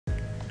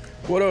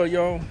What up,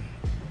 y'all?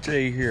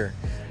 Jay here.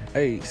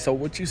 Hey, so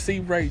what you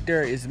see right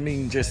there is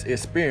me just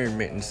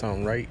experimenting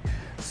something, right?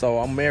 So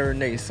I'm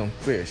marinating some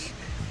fish.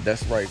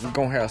 That's right, we're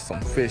gonna have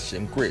some fish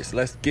and grits.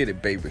 Let's get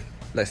it, baby.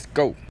 Let's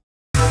go.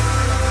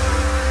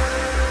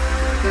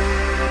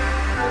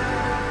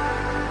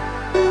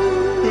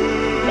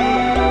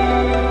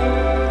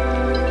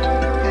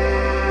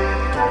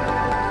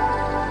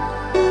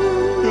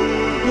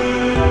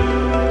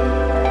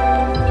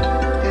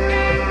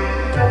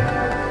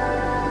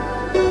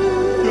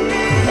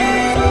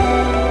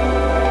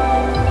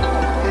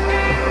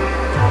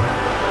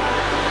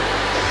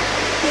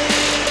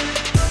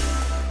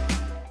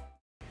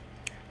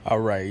 All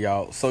right,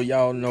 y'all. So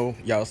y'all know,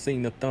 y'all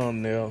seen the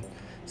thumbnail.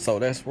 So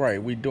that's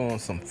right, we doing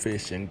some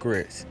fish and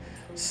grits.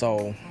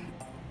 So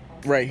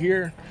right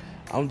here,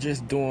 I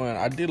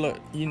did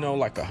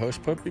like a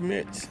hush puppy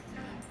mix,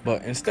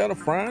 but instead of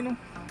frying them,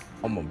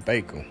 I'm gonna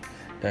bake them.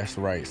 That's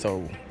right.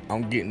 So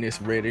I'm getting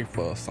this ready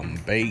for some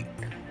baked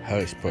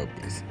hush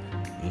puppies.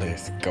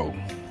 Let's go.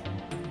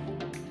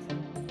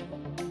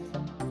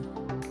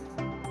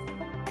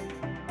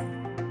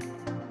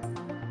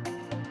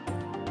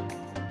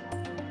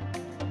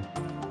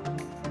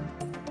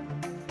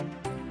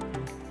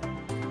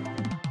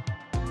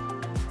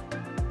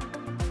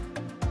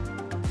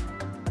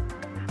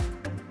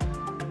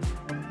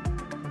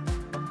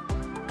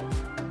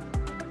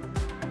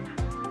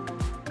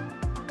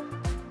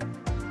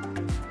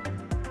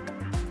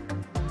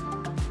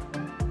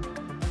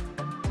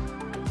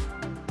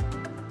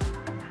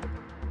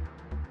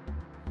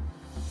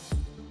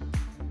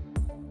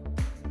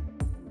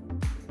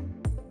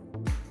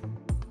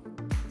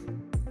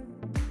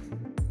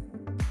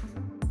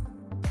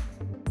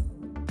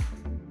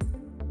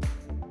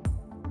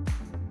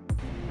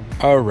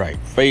 All right,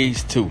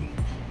 phase 2.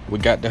 We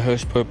got the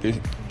hush puppy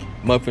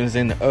muffins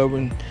in the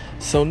oven.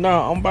 So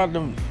now I'm about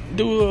to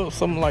do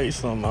some what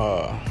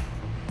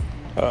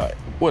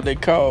they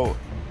call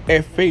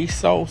effoutee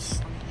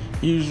sauce.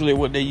 Usually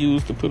what they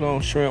use to put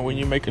on shrimp when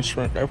you're making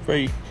shrimp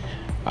effoutee.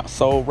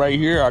 So right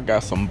here I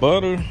got some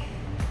butter,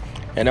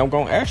 and I'm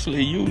gonna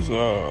actually use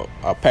a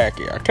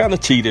packet. I kind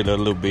of cheated a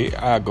little bit.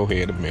 I'll go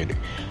ahead and admit it.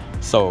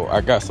 So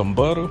I got some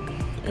butter,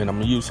 and I'm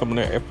gonna use some of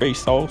that effoutee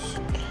sauce,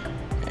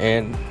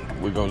 and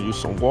we're gonna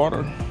use some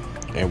water,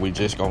 and we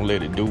just gonna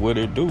let it do what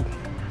it do.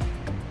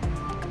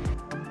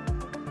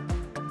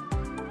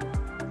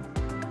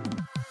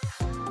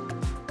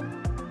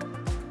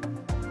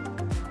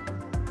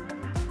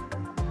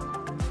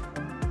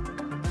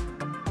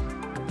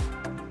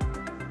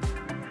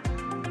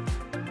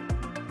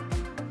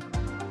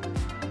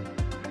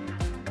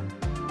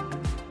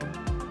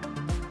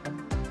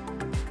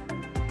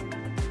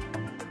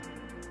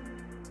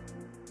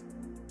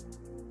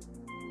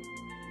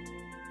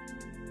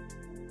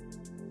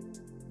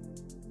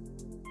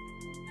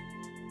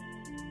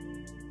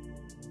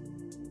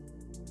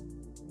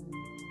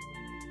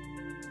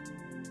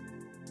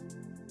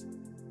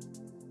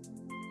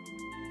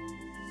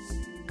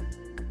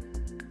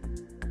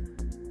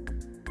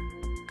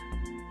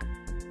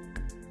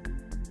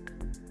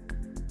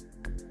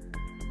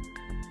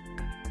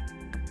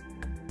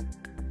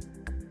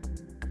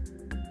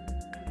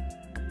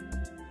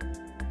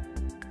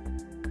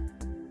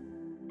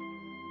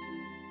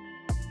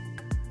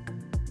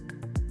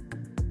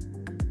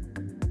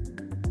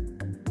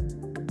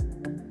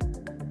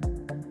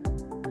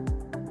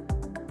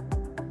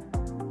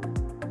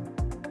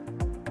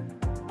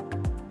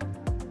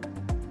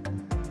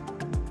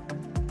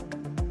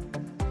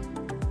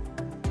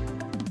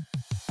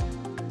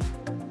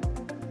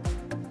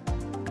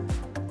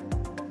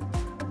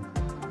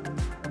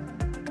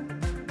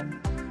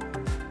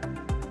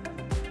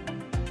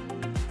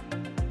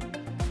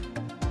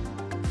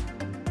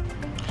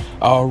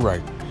 All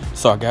right,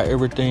 so I got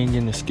everything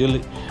in the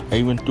skillet. I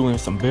even threw in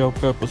some bell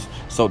peppers.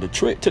 So the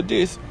trick to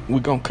this, we're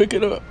gonna cook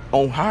it up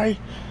on high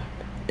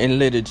and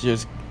let it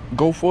just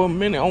go for a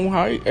minute on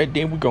high, and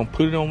then we're gonna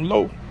put it on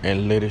low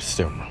and let it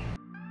simmer.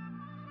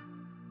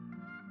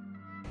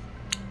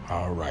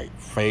 All right,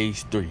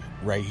 phase 3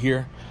 right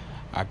here.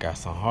 I got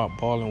some hot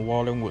boiling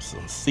water with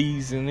some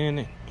seasoning in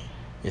it.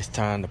 It's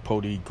time to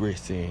pour these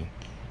grits in.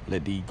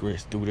 Let these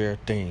grits do their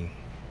thing.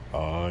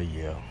 Oh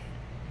yeah.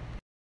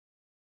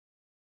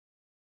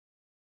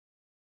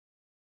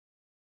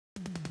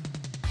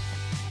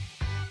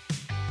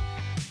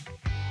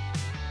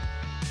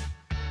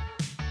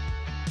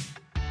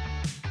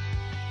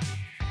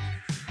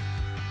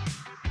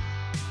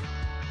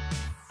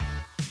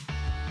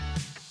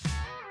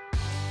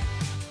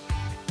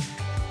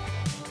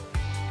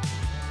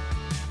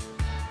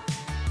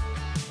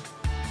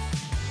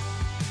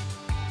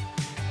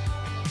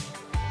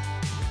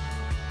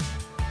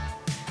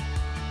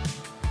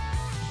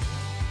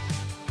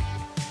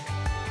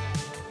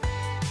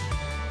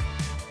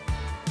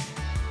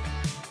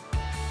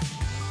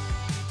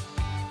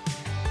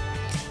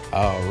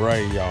 All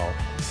right, y'all.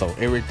 So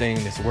everything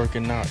is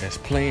working out as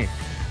planned.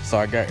 So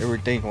I got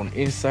everything on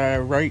the inside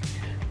right.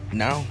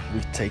 Now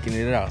we're taking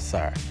it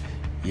outside.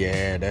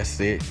 Yeah, that's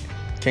it.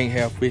 Can't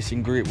have fish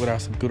and grit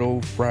without some good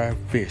old fried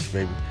fish,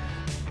 baby.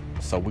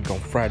 So we're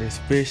gonna fry this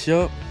fish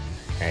up.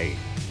 Hey,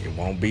 it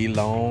won't be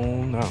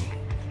long now.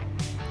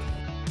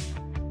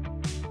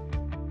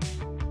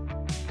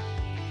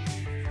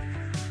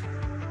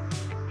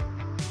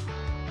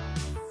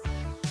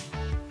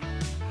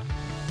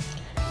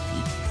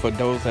 For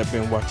those that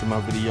been watching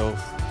my videos,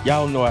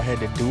 y'all know I had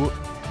to do it.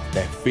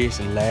 That fish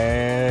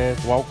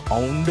last walk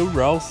on the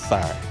raw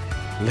side.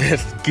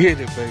 Let's get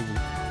it, baby.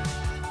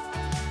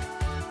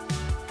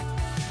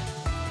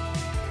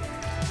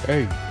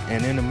 Hey,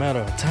 and in a matter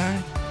of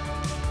time,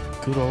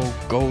 good old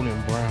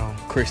golden brown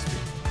crispy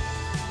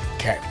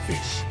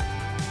catfish.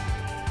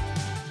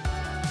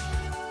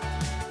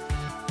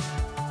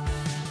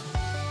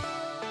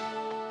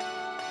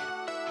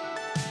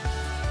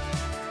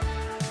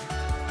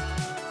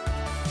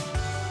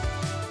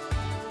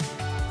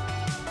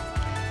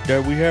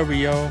 There we have it,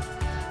 y'all.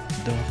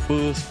 The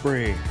full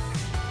spread.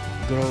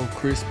 Good old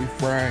crispy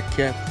fried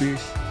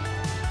catfish.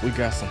 We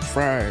got some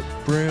fried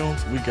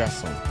brims. We got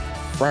some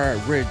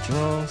fried red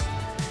drums.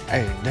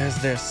 Hey,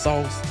 that's that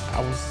sauce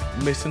I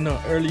was mixing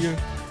up earlier.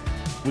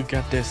 We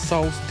got that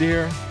sauce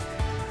there.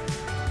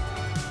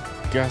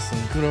 Got some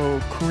good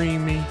old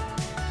creamy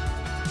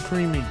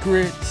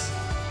grits.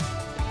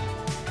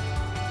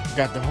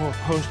 Got the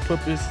hush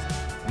puppies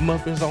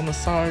muffins on the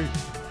side.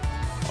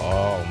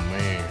 Oh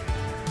man.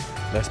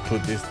 Let's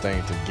put this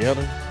thing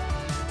together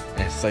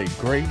and say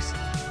grace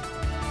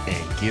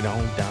and get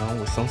on down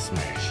with some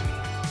smashing.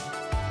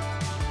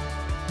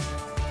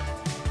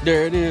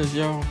 There it is,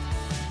 y'all.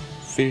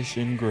 Fish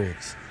and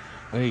grits.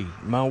 Hey,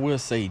 might well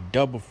say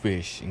double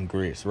fish and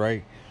grits,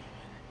 right?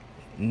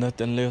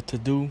 Nothing left to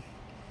do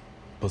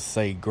but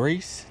say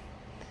grace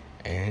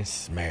and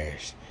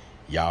smash.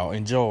 Y'all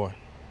enjoy.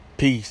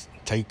 Peace.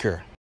 Take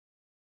care.